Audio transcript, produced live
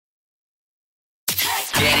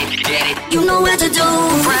Get it? You know what to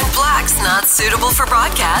do. Brent Black's Not Suitable for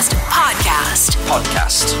Broadcast podcast.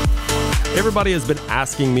 Everybody has been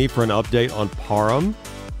asking me for an update on Parham,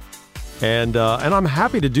 and I'm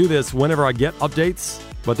happy to do this whenever I get updates,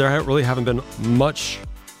 but there really haven't been much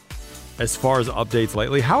as far as updates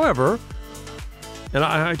lately. However, and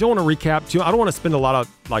I don't want to recap too. I don't want to spend a lot of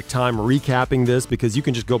time recapping this, because you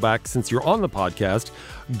can just go back, since you're on the podcast,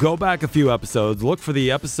 go back a few episodes, look for the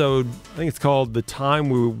episode. I think it's called "The Time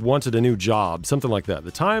We Wanted a New Job," something like that.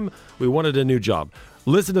 The Time We Wanted a New Job.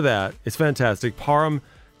 Listen to that. It's fantastic. Parham,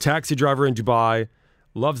 taxi driver in Dubai,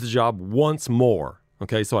 loves the job once more.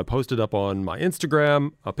 Okay, so I posted up on my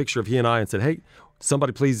Instagram a picture of he and I and said, "Hey,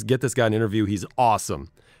 somebody please get this guy an interview. He's awesome."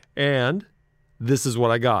 And this is what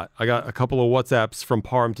I got. I got a couple of WhatsApps from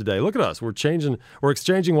Parham today. Look at us. We're exchanging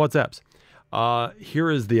WhatsApps. Here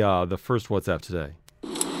is the first WhatsApp today.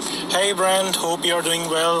 Hey Brent, hope you're doing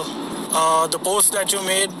well. The post that you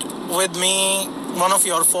made with me, one of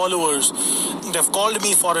your followers, they've called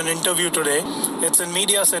me for an interview today. It's in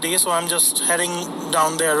Media City, so I'm just heading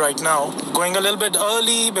down there right now. Going a little bit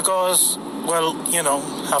early because,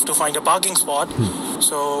 have to find a parking spot.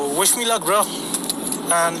 So wish me luck, bro.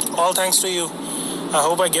 And all thanks to you. I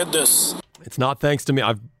hope I get this. It's not thanks to me.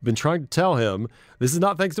 I've been trying to tell him this is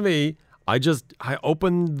not thanks to me. I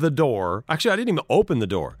opened the door. Actually, I didn't even open the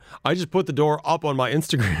door. I just put the door up on my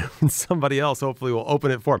Instagram, and somebody else hopefully will open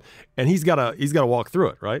it for him. And he's got to walk through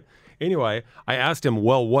it, right? Anyway, I asked him,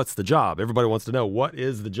 well, what's the job? Everybody wants to know, what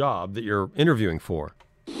is the job that you're interviewing for?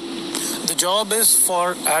 The job is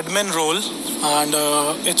for admin role, and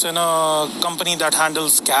it's in a company that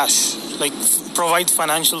handles cash, provides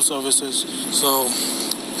financial services. So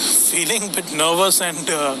feeling a bit nervous and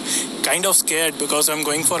kind of scared, because I'm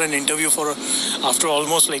going for an interview after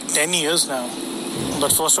almost 10 years now.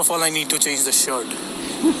 But first of all, I need to change the shirt.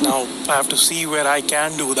 Now I have to see where I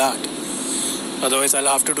can do that. Otherwise, I'll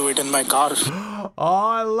have to do it in my car. Oh,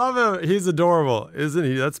 I love him. He's adorable, isn't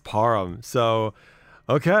he? That's Parham. So,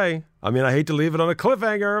 okay. I mean, I hate to leave it on a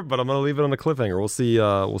cliffhanger, but I'm going to leave it on a cliffhanger.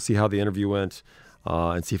 We'll see how the interview went,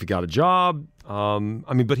 and see if he got a job.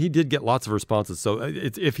 But he did get lots of responses. So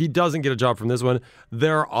if he doesn't get a job from this one,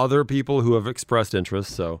 there are other people who have expressed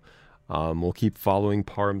interest. So we'll keep following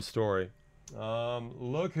Parham's story.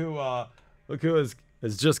 Look who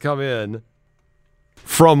has just come in.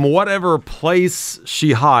 From whatever place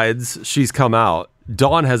she hides, she's come out.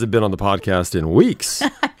 Dawn hasn't been on the podcast in weeks.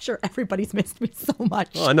 I'm sure everybody's missed me so much.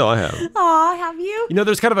 Oh, I know I have. Aw, have you?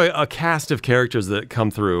 There's kind of a cast of characters that come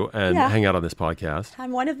through and hang out on this podcast.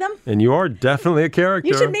 I'm one of them. And you are definitely a character.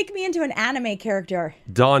 You should make me into an anime character.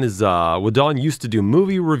 Dawn is, Dawn used to do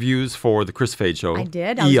movie reviews for the Chris Fade Show. I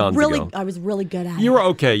did. Eons ago. I was really good at it. You were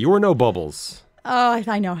okay. You were no Bubbles. Oh,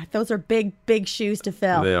 I know. Those are big, big shoes to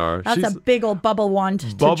fill. They are. That's a big old bubble wand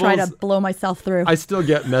to try to blow myself through. I still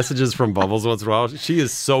get messages from Bubbles once in a while. She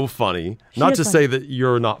is so funny. Not to say that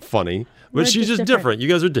you're not funny, but she's just different. You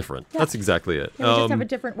guys are different. Yeah. That's exactly it. Yeah, we just have a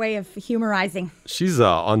different way of humorizing. She's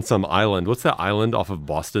on some island. What's that island off of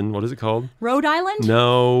Boston? What is it called? Rhode Island?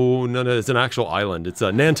 No. It's an actual island. It's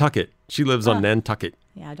Nantucket. She lives on Nantucket.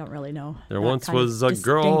 Yeah, I don't really know. There once was a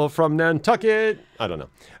girl from Nantucket. I don't know.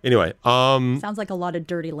 Anyway. Sounds like a lot of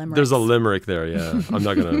dirty limericks. There's a limerick there, yeah. I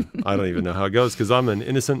don't even know how it goes, because I'm an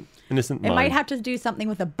innocent mind. It might have to do something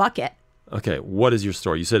with a bucket. Okay, what is your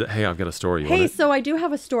story? You said, hey, I've got a story. So I do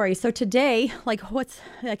have a story. So today,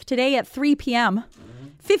 today at 3 p.m.,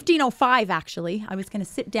 15:05 actually, I was going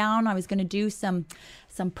to sit down. I was going to do some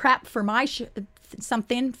prep for my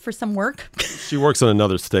for some work. She works on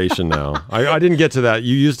another station now. I didn't get to that.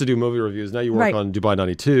 You used to do movie reviews. Now you work on Dubai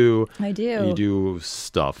 92. I do. You do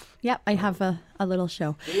stuff. Yep, I have a little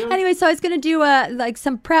show. Anyway, so I was going to do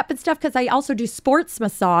some prep and stuff, because I also do sports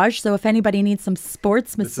massage. So if anybody needs some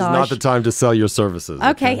sports massage. This is not the time to sell your services.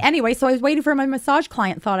 Okay. Anyway, so I was waiting for my massage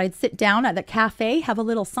client. Thought I'd sit down at the cafe, have a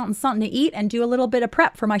little something to eat, and do a little bit of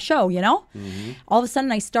prep for my show, Mm-hmm. All of a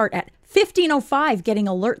sudden, I start at 15:05 getting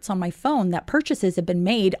alerts on my phone that purchases have been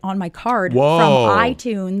made on my card from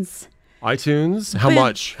iTunes. iTunes? How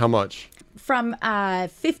much? From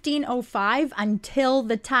 15:05 until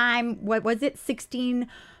the time, what was it,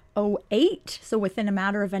 16:08? So within a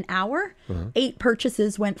matter of an hour, 8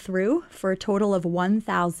 purchases went through for a total of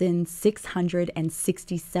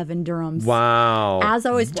 1,667 dirhams. Wow. As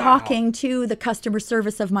I was talking to the customer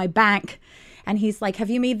service of my bank, and he's like,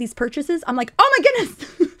 have you made these purchases? I'm like, oh my goodness,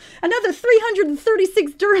 another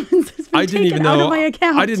 336 dirhams has been taken out of my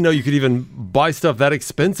account. I didn't know you could even buy stuff that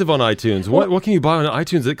expensive on iTunes. What can you buy on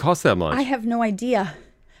iTunes that costs that much? I have no idea.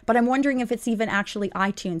 But I'm wondering if it's even actually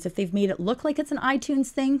iTunes, if they've made it look like it's an iTunes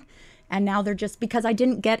thing And now they're just, because I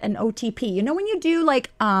didn't get an OTP. You know when you do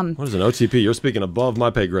like... What is an OTP? You're speaking above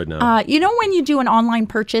my pay grade now. you know when you do an online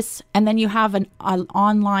purchase and then you have an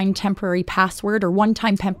online temporary password or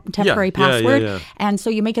one-time temporary password? Yeah. And so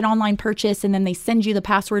you make an online purchase and then they send you the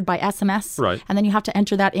password by SMS. Right. And then you have to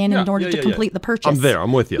enter that in order to complete the purchase. I'm there.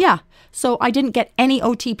 I'm with you. Yeah. So I didn't get any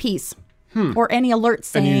OTPs or any alerts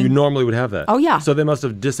saying... And you normally would have that. Oh, yeah. So they must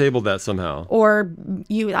have disabled that somehow. Or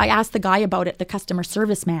I asked the guy about it, the customer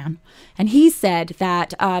service man, and he said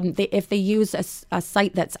that if they use a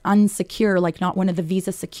site that's unsecure, like not one of the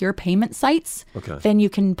Visa secure payment sites, then you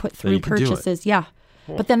can put through purchases. Yeah.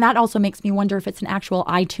 But then that also makes me wonder if it's an actual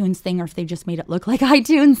iTunes thing or if they just made it look like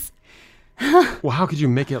iTunes. Well, how could you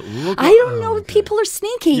make it look I don't know. Okay. People are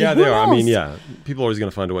sneaky. Yeah, Who they are. knows? I mean, yeah. People are always going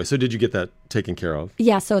to find a way. So did you get that taken care of?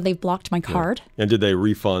 Yeah, so they've blocked my card. And did they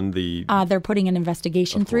refund the... They're putting an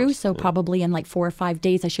investigation through, so probably in like 4 or 5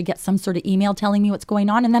 days I should get some sort of email telling me what's going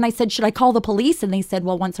on. And then I said, should I call the police? And they said,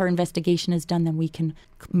 well, once our investigation is done, then we can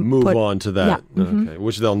move on to that. Yeah. Okay.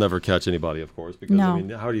 Which they'll never catch anybody, of course. Because, I mean,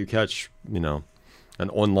 how do you catch, an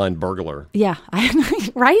online burglar? Yeah,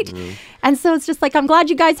 right? Mm-hmm. And so it's just like, I'm glad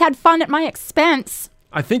you guys had fun at my expense.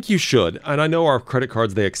 I think you should. And I know our credit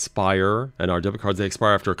cards, they expire, and our debit cards, they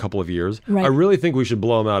expire after a couple of years. Right. I really think we should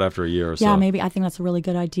blow them out after a year or so. Yeah, maybe. I think that's a really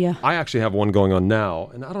good idea. I actually have one going on now,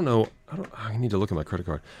 and I don't know. I need to look at my credit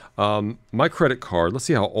card. My credit card, let's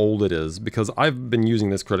see how old it is, because I've been using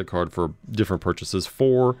this credit card for different purchases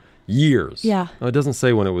for years. Yeah. Now, it doesn't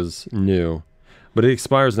say when it was new, but it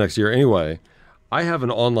expires next year. Anyway, I have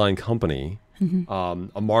an online company, a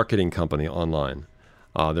marketing company online.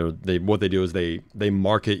 What they do is they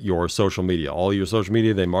market your social media. All your social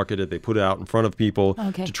media, they market it. They put it out in front of people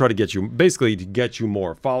to try to get you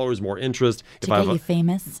more followers, more interest. To get you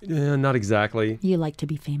famous? Not exactly. You like to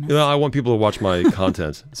be famous. I want people to watch my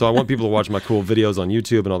content. So I want people to watch my cool videos on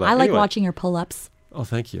YouTube and all that. I like watching your pull-ups. Oh,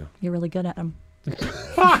 thank you. You're really good at them.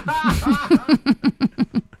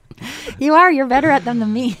 You are. You're better at them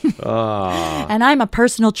than me. And I'm a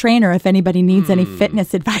personal trainer if anybody needs any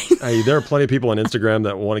fitness advice. Hey, there are plenty of people on Instagram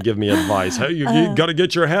that want to give me advice. Hey, you got to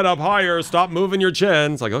get your head up higher. Stop moving your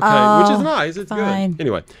chin. It's like, okay, which is nice. It's fine. Good.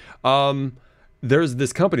 Anyway, there's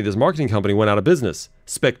this company, this marketing company went out of business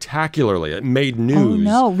spectacularly. It made news.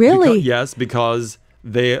 Oh, no. Really? Yes, because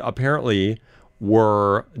they apparently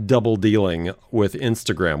were double dealing with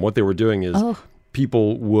Instagram. What they were doing is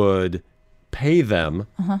people would pay them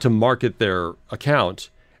to market their account,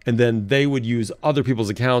 and then they would use other people's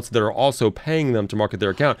accounts that are also paying them to market their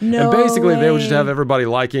account. No and basically way. They would just have everybody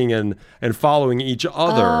liking and following each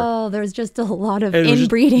other. Oh, there's just a lot of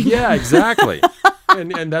inbreeding. Yeah, exactly.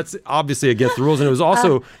 and that's obviously against the rules, and it was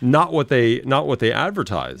also not what they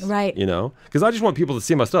advertised. Right. Because I just want people to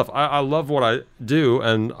see my stuff. I love what I do,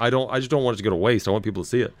 and I just don't want it to go to waste. I want people to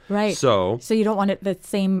see it. Right. So you don't want it the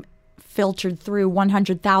same filtered through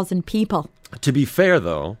 100,000 people. To be fair,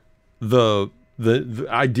 though, the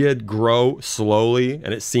I did grow slowly,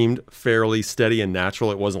 and it seemed fairly steady and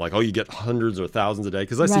natural. It wasn't like, you get hundreds or thousands a day.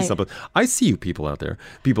 Because I see you people out there,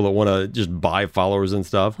 people that want to just buy followers and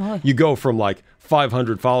stuff. You go from like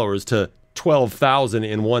 500 followers to 12,000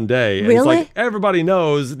 in one day. And really? It's like everybody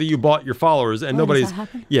knows that you bought your followers, and nobody's. Does that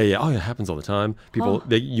happen? Yeah. Oh, it happens all the time. People,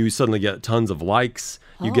 you suddenly get tons of likes.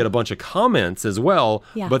 You get a bunch of comments as well,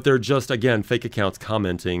 but they're just, again, fake accounts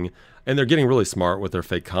commenting, and they're getting really smart with their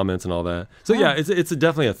fake comments and all that. So yeah, it's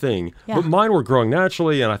definitely a thing. Yeah. But mine were growing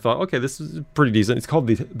naturally, and I thought, okay, this is pretty decent. It's called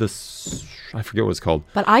I forget what it's called.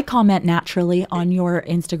 But I comment naturally on your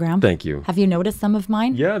Instagram. Thank you. Have you noticed some of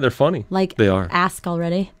mine? Yeah, they're funny. Like they are. Ask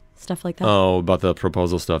already. Stuff like that. Oh, about the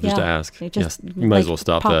proposal stuff, just to ask. Yes, you might as well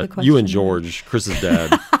stop that. You and George, Chris's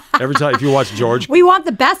dad. Every time, if you watch George. We want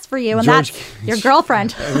the best for you, and George, that's your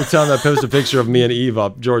girlfriend. Every time I post a picture of me and Eve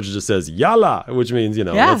up, George just says, Yalla, which means,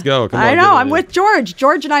 let's go. Come on. I know, I'm with George.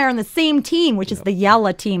 George and I are on the same team, which is the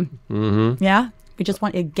Yalla team. Mm-hmm. Yeah? We just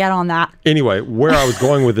want you to get on that. Anyway, where I was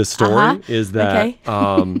going with this story is that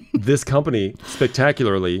this company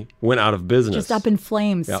spectacularly went out of business. Just up in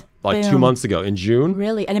flames. Yep. Like 2 months ago in June.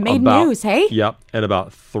 Really? And it made news, hey? Yep. And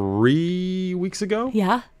about 3 weeks ago.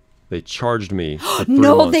 Yeah. They charged me for 3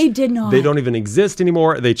 No, months. they did not. They don't even exist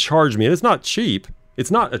anymore. They charged me. And it's not cheap.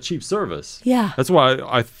 It's not a cheap service. Yeah. That's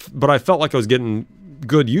why but I felt like I was getting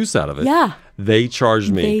good use out of it. Yeah. They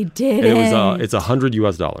charged me. They did. And it's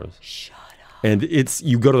 $100. Shut up. And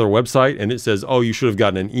you go to their website and it says, you should have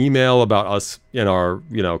gotten an email about us in our,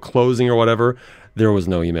 closing or whatever. There was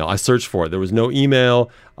no email. I searched for it. There was no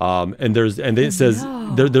email. And it says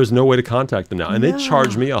there's no way to contact them now. And they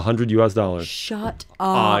charged me $100. Shut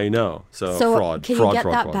up. I know. So fraud. Can fraud, you get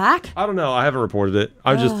fraud, that fraud. back? I don't know. I haven't reported it.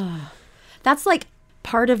 That's like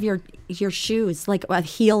part of your shoes, like a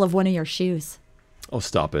heel of one of your shoes. Oh,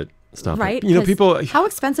 stop it. Stop Right? it. You know, 'Cause people... How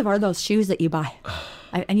expensive are those shoes that you buy?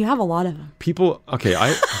 And you have a lot of them. People... Okay,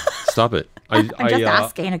 stop it. I'm just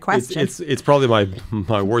asking a question. It's probably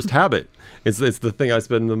my worst habit. It's the thing I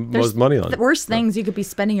spend the most money on. The worst things you could be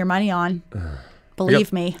spending your money on.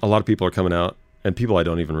 Believe me. A lot of people are coming out, and people I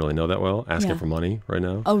don't even really know that well, asking Yeah. for money right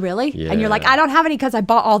now. Oh, really? Yeah. And you're like, I don't have any because I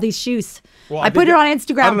bought all these shoes. Well, I put it on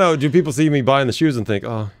Instagram. I don't know. Do people see me buying the shoes and think,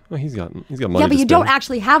 oh, well, he's got money Yeah, to but you spend. don't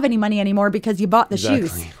actually have any money anymore because you bought the Exactly.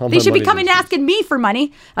 shoes. All They my should be money's in coming shoes. asking me for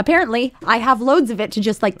money. Apparently, I have loads of it to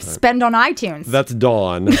just like spend on iTunes. That's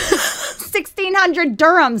Dawn. 1,600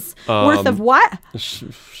 dirhams worth of what?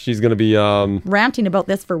 She's going to be... Ranting about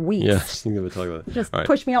this for weeks. Yeah, she's going to talk about it. Just All right.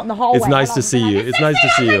 push me out in the hallway. It's nice Hold to on, see hold you. on. It's nice to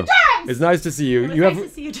see you. 1,600 dirhams! It's nice to see you. It's You nice have... to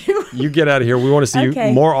see you too. You get out of here. We want to see Okay.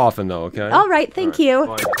 you more often, though, okay? All right, thank you.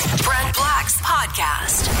 Bye. Brent Black's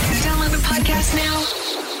podcast. Download the podcast now.